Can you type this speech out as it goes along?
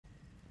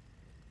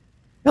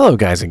Hello,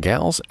 guys and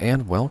gals,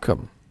 and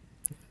welcome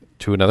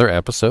to another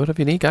episode of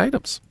Unique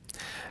Items.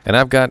 And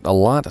I've got a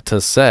lot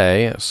to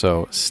say,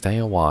 so stay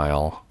a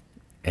while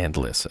and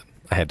listen.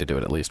 I had to do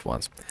it at least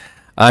once.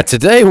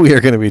 Today we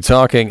are going to be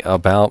talking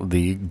about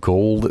the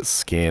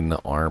Goldskin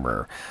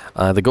armor.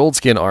 The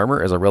Goldskin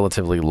armor is a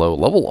relatively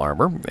low-level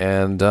armor,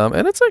 and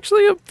it's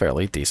actually a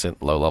fairly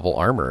decent low-level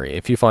armor.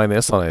 If you find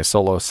this on a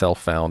solo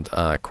self-found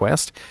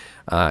quest,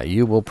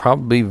 you will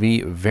probably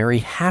be very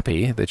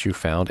happy that you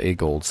found a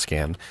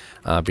Goldskin,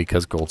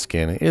 because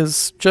Goldskin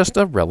is just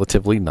a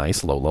relatively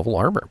nice low-level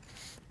armor.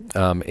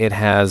 It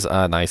has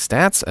nice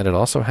stats, and it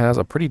also has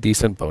a pretty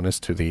decent bonus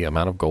to the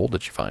amount of gold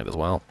that you find as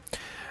well.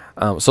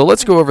 So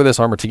let's go over this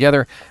armor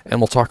together, and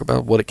we'll talk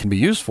about what it can be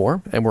used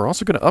for, and we're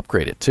also going to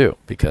upgrade it too,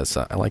 because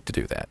I like to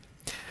do that.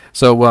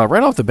 So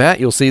right off the bat,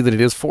 you'll see that it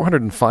is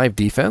 405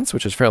 defense,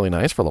 which is fairly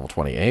nice for level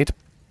 28.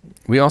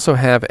 We also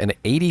have an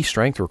 80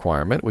 strength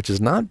requirement, which is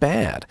not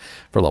bad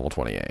for level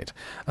 28.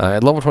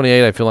 At level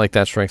 28, I feel like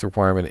that strength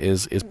requirement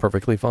is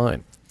perfectly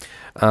fine.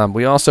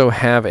 We also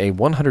have a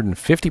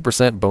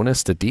 150%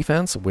 bonus to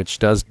defense, which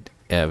does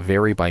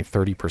vary by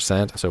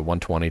 30%, so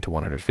 120 to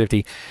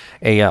 150.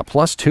 A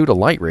plus 2 to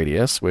light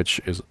radius, which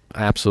is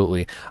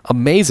absolutely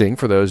amazing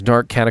for those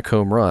dark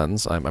catacomb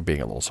runs. I'm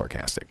being a little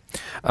sarcastic.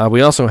 We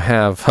also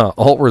have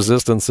all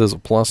resistances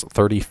plus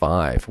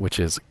 35, which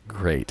is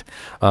great.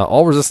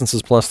 All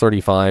resistances plus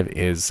 35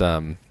 is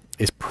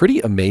pretty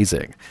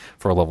amazing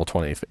for a level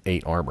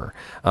 28 armor,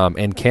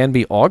 and can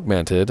be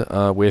augmented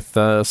with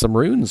some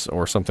runes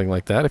or something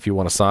like that if you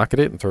want to socket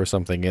it and throw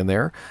something in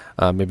there.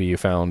 Maybe you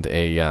found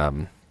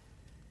a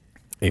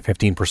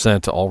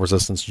 15% all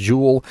resistance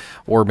jewel,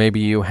 or maybe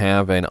you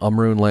have an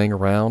rune laying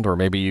around, or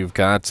maybe you've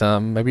got,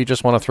 maybe you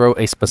just want to throw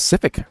a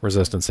specific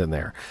resistance in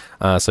there.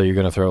 So you're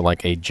going to throw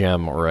like a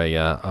gem or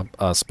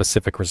a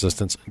specific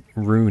resistance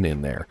rune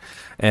in there.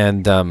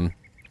 And,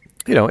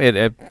 you know,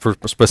 for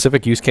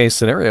specific use case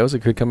scenarios,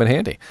 it could come in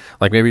handy.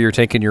 Like maybe you're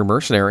taking your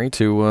mercenary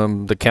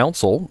to the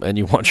council, and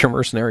you want your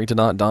mercenary to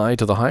not die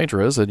to the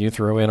hydras, and you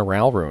throw in a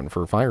Ral rune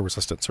for fire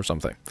resistance or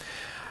something.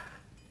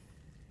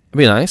 It'd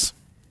be nice.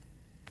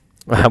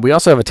 We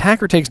also have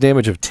attacker takes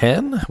damage of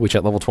 10, which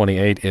at level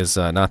 28 is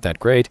not that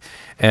great,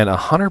 and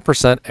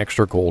 100%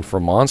 extra gold for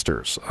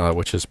monsters,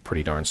 which is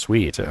pretty darn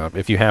sweet.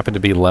 If you happen to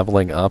be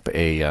leveling up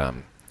a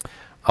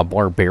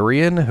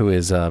barbarian who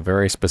is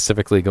very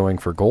specifically going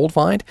for gold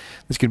find,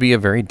 this could be a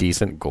very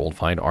decent gold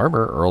find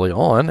armor early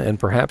on, and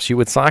perhaps you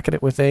would socket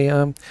it with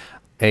a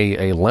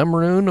lem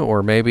rune,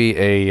 or maybe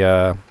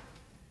a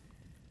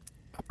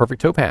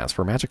perfect topaz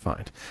for magic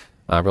find.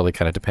 Really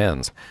kind of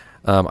depends.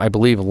 I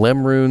believe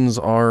lem runes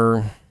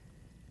are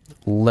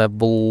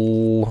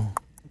level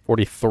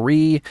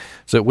 43,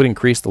 so it would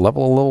increase the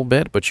level a little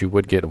bit, but you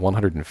would get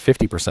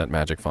 150%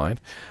 magic find,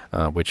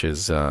 which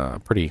is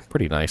a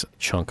pretty nice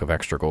chunk of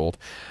extra gold.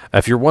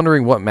 If you're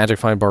wondering what magic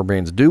find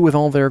barbarians do with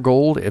all their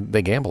gold,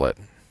 they gamble it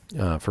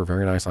for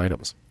very nice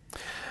items.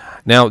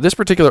 Now, this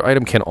particular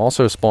item can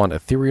also spawn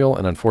ethereal,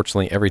 and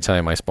unfortunately, every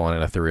time I spawn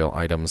in ethereal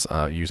items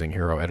using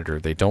Hero Editor,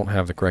 they don't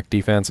have the correct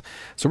defense.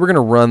 So we're going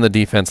to run the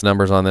defense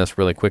numbers on this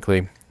really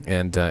quickly,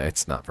 and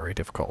it's not very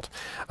difficult.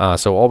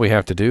 So all we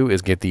have to do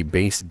is get the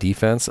base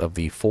defense of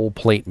the full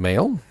plate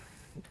mail,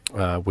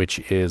 which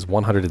is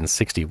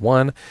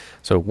 161.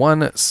 So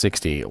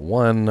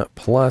 161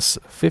 plus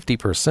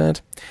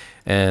 50%.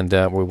 And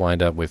we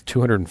wind up with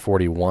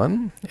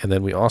 241, and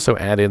then we also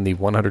add in the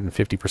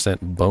 150%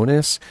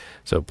 bonus,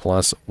 so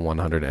plus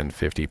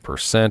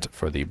 150%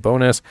 for the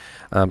bonus,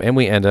 and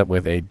we end up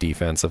with a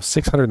defense of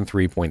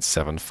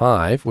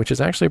 603.75, which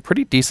is actually a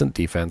pretty decent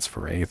defense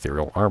for a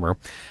ethereal armor,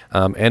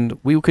 and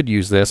we could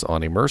use this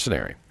on a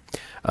mercenary.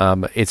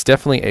 It's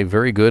definitely a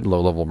very good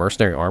low-level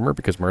mercenary armor,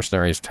 because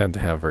mercenaries tend to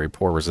have very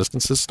poor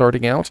resistances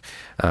starting out.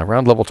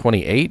 Around level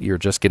 28, you're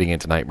just getting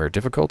into nightmare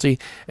difficulty,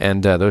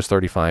 and those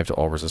 35 to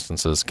all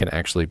resistances can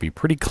actually be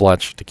pretty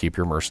clutch to keep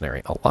your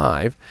mercenary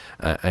alive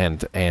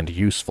and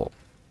useful.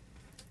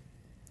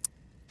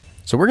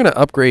 So we're going to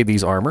upgrade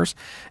these armors,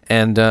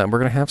 and we're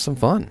going to have some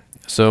fun.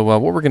 So what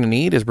we're going to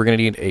need is we're going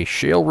to need a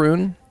shale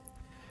rune,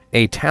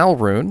 a tal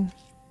rune,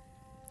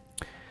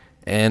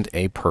 and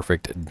a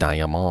perfect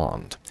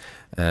diamond.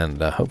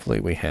 And hopefully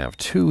we have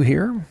 2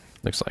 here.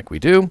 Looks like we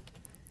do.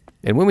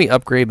 And when we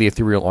upgrade the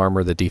ethereal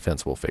armor, the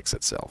defense will fix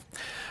itself.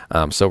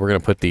 So we're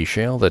going to put the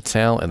shale, the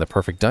tal, and the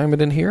perfect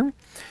diamond in here.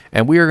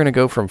 And we are going to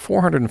go from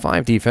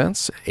 405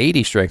 defense,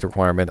 80 strength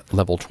requirement,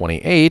 level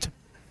 28,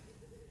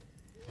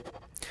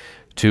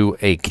 to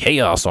a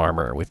chaos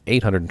armor with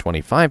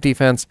 825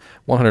 defense,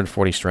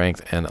 140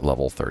 strength, and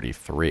level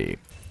 33.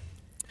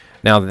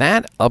 Now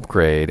that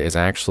upgrade is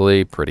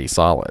actually pretty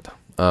solid.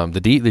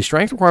 The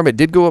strength requirement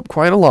did go up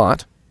quite a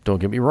lot, don't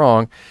get me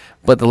wrong,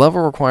 but the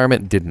level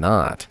requirement did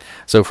not.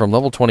 So from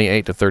level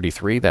 28 to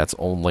 33, that's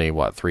only,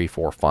 what, 3,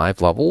 4,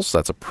 5 levels?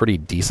 That's a pretty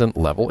decent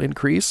level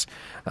increase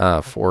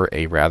for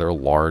a rather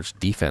large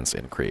defense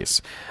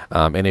increase.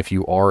 And if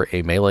you are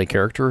a melee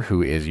character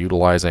who is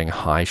utilizing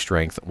high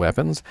strength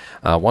weapons,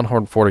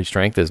 140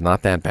 strength is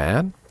not that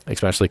bad.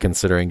 especially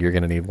considering you're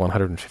going to need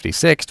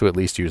 156 to at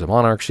least use a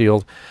Monarch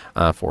Shield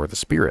for the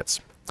spirits.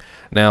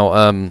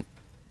 Now,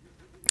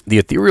 the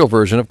ethereal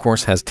version, of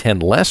course, has 10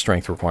 less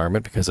strength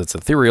requirement because it's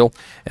ethereal,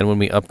 and when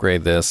we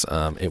upgrade this,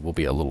 it will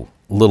be a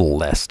little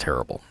less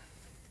terrible.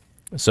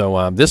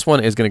 So this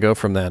one is going to go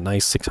from that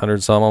nice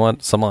 600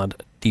 some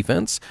odd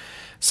defense,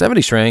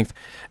 70 strength,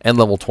 and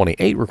level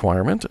 28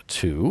 requirement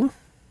to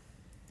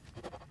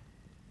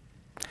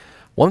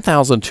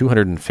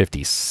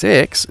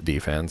 1,256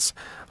 defense,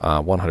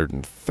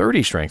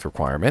 130 strength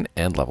requirement,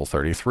 and level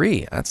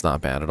 33. That's not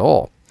bad at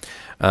all.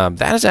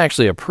 That is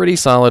actually a pretty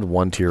solid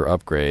one-tier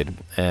upgrade,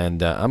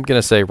 and I'm going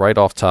to say right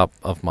off top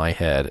of my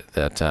head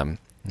that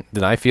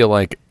that I feel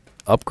like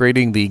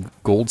upgrading the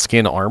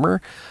Goldskin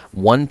armor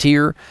one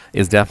tier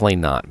is definitely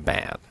not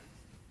bad.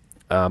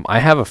 I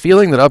have a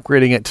feeling that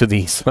upgrading it to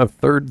the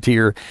third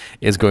tier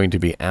is going to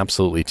be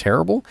absolutely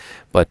terrible,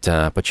 but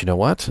you know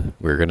what?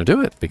 We're going to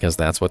do it because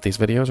that's what these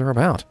videos are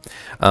about.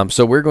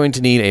 So we're going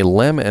to need a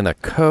Lem and a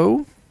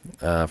Co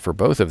for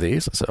both of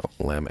these, so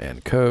Lem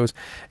and Co's,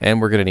 and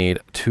we're going to need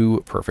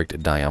 2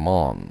 perfect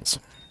diamonds.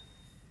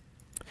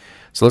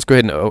 So let's go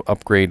ahead and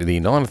upgrade the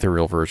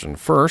non-ethereal version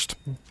first.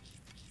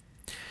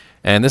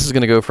 And this is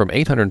going to go from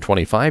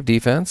 825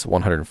 defense,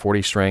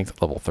 140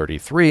 strength, level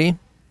 33,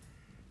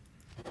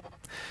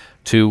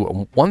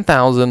 to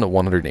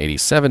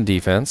 1,187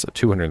 defense,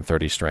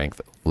 230 strength,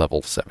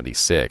 level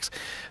 76.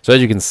 So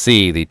as you can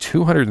see, the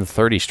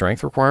 230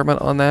 strength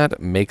requirement on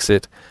that makes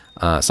it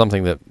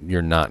something that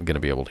you're not going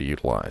to be able to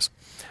utilize.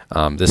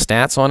 The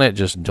stats on it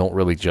just don't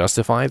really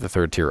justify the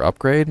third tier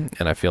upgrade,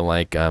 and I feel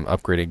like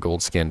upgrading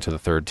Goldskin to the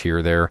third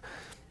tier there,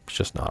 it's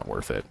just not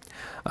worth it.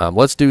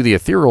 Let's do the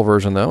ethereal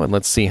version, though, and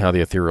let's see how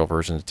the ethereal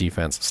version's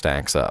defense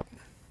stacks up.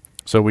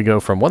 So we go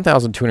from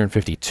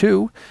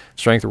 1,252,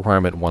 strength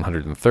requirement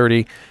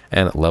 130,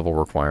 and level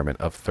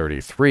requirement of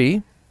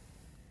 33,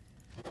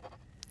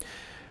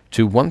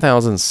 to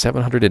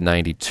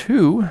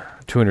 1,792,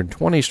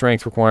 220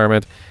 strength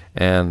requirement,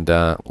 and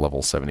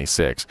level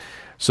 76.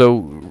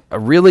 So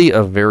really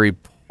a very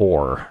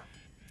poor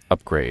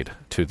upgrade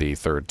to the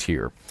third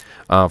tier.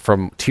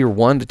 From tier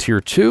 1 to tier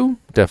 2,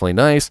 definitely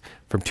nice.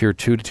 From tier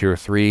 2 to tier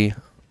 3,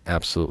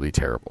 absolutely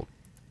terrible.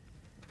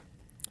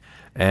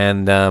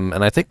 And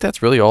I think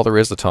that's really all there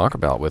is to talk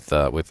about with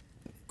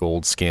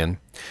Goldskin.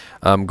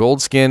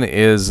 Goldskin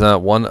is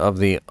one of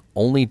the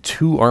only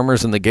 2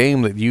 armors in the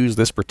game that use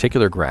this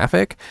particular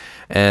graphic,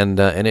 and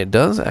it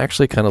does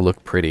actually kind of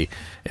look pretty,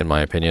 in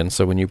my opinion.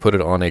 So when you put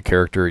it on a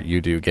character,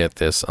 you do get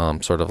this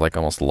sort of like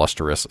almost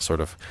lustrous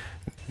sort of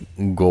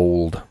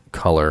gold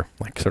color,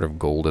 like sort of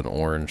golden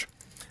orange,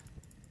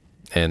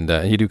 and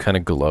you do kind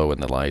of glow in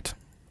the light,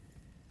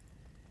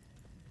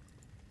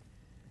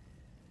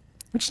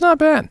 which is not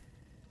bad.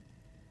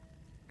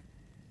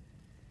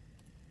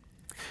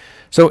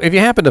 So if you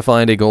happen to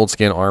find a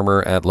Goldskin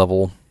armor at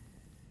level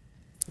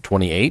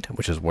 28,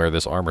 which is where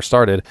this armor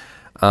started,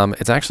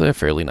 it's actually a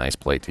fairly nice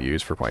plate to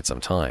use for quite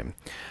some time.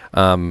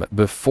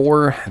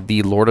 Before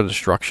the Lord of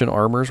Destruction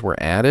armors were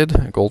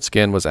added,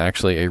 Goldskin was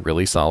actually a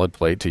really solid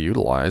plate to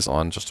utilize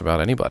on just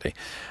about anybody.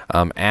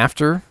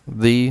 After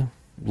the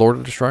Lord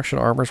of Destruction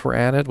armors were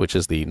added, which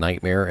is the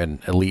Nightmare and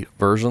Elite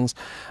versions,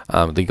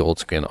 the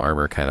Goldskin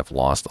armor kind of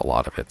lost a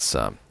lot of its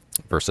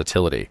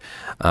versatility,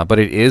 but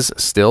it is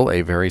still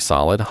a very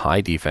solid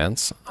high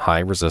defense, high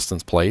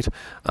resistance plate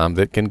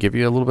that can give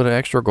you a little bit of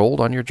extra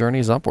gold on your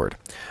journeys upward.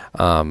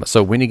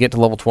 So when you get to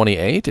level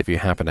 28, if you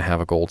happen to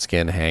have a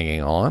Goldskin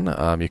hanging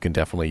on, you can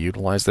definitely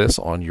utilize this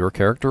on your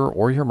character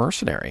or your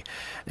mercenary,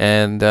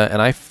 and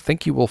I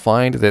think you will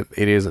find that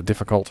it is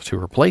difficult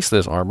to replace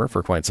this armor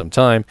for quite some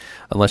time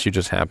unless you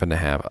just happen to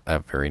have a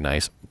very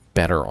nice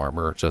better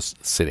armor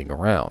just sitting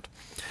around.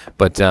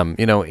 But,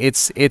 you know,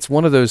 it's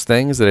one of those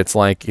things that it's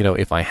like, you know,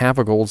 if I have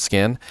a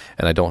Goldskin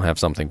and I don't have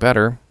something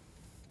better,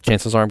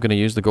 chances are I'm going to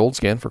use the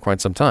Goldskin for quite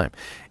some time.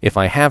 If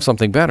I have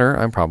something better,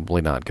 I'm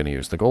probably not going to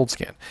use the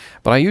Goldskin.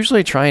 But I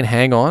usually try and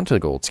hang on to the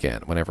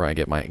Goldskin whenever I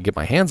get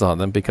my hands on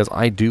them, because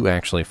I do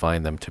actually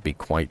find them to be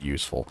quite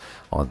useful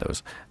on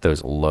those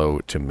low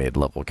to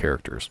mid-level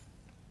characters.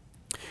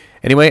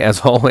 Anyway, as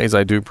always,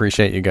 I do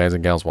appreciate you guys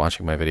and gals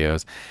watching my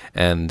videos,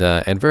 and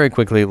very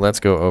quickly, let's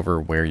go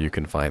over where you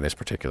can find this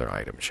particular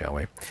item, shall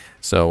we?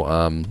 So,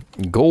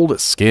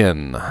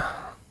 Goldskin,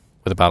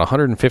 with about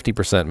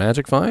 150%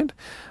 magic find.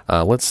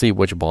 Let's see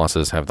which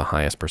bosses have the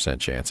highest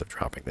percent chance of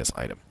dropping this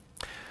item.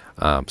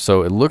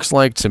 So it looks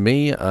like to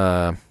me,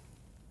 we're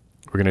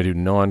going to do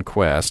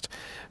non-quest.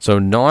 So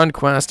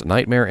non-quest,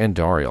 Nightmare and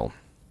Dariel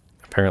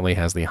apparently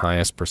has the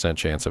highest percent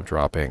chance of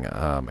dropping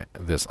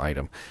this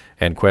item,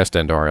 and Quest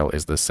and Dariel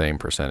is the same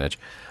percentage.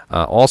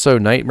 Also,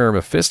 Nightmare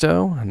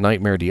Mephisto,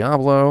 Nightmare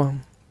Diablo,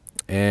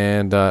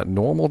 and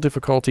normal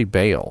difficulty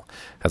Bale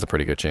has a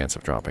pretty good chance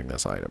of dropping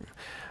this item.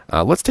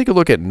 Let's take a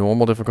look at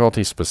normal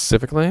difficulty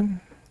specifically.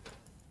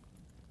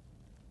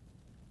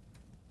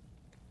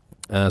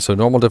 So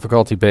normal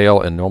difficulty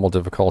Bale and normal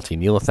difficulty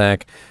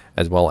Neelathak,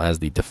 as well as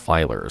the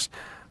Defilers.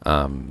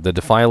 The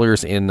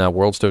Defilers in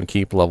Worldstone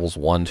Keep levels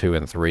 1, 2,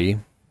 and 3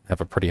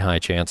 have a pretty high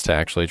chance to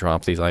actually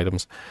drop these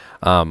items.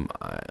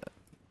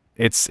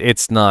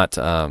 It's not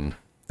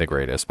the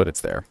greatest, but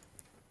it's there.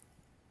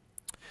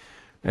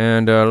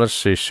 And let's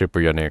see, Super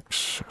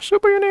Unix.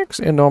 Super Unix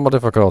in normal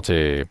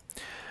difficulty.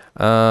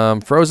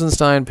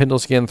 Frozenstein,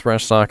 Pindleskin,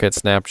 Thresh Socket,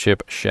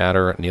 Snapchip,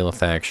 Shatter,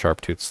 Neelithag,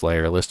 Sharptooth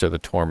Slayer, Lister the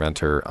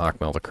Tormentor,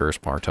 Akmel the Curse,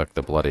 Partuk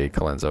the Bloody,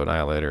 Kalenzo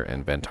Annihilator,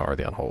 and Ventar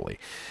the Unholy.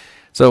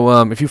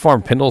 So if you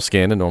farm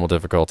Pindleskin in normal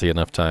difficulty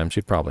enough times,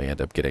 you'd probably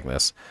end up getting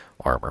this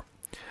armor.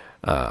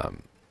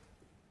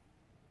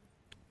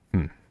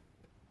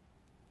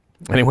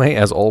 Anyway,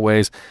 as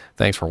always,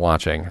 thanks for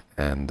watching,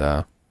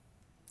 and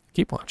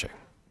keep watching.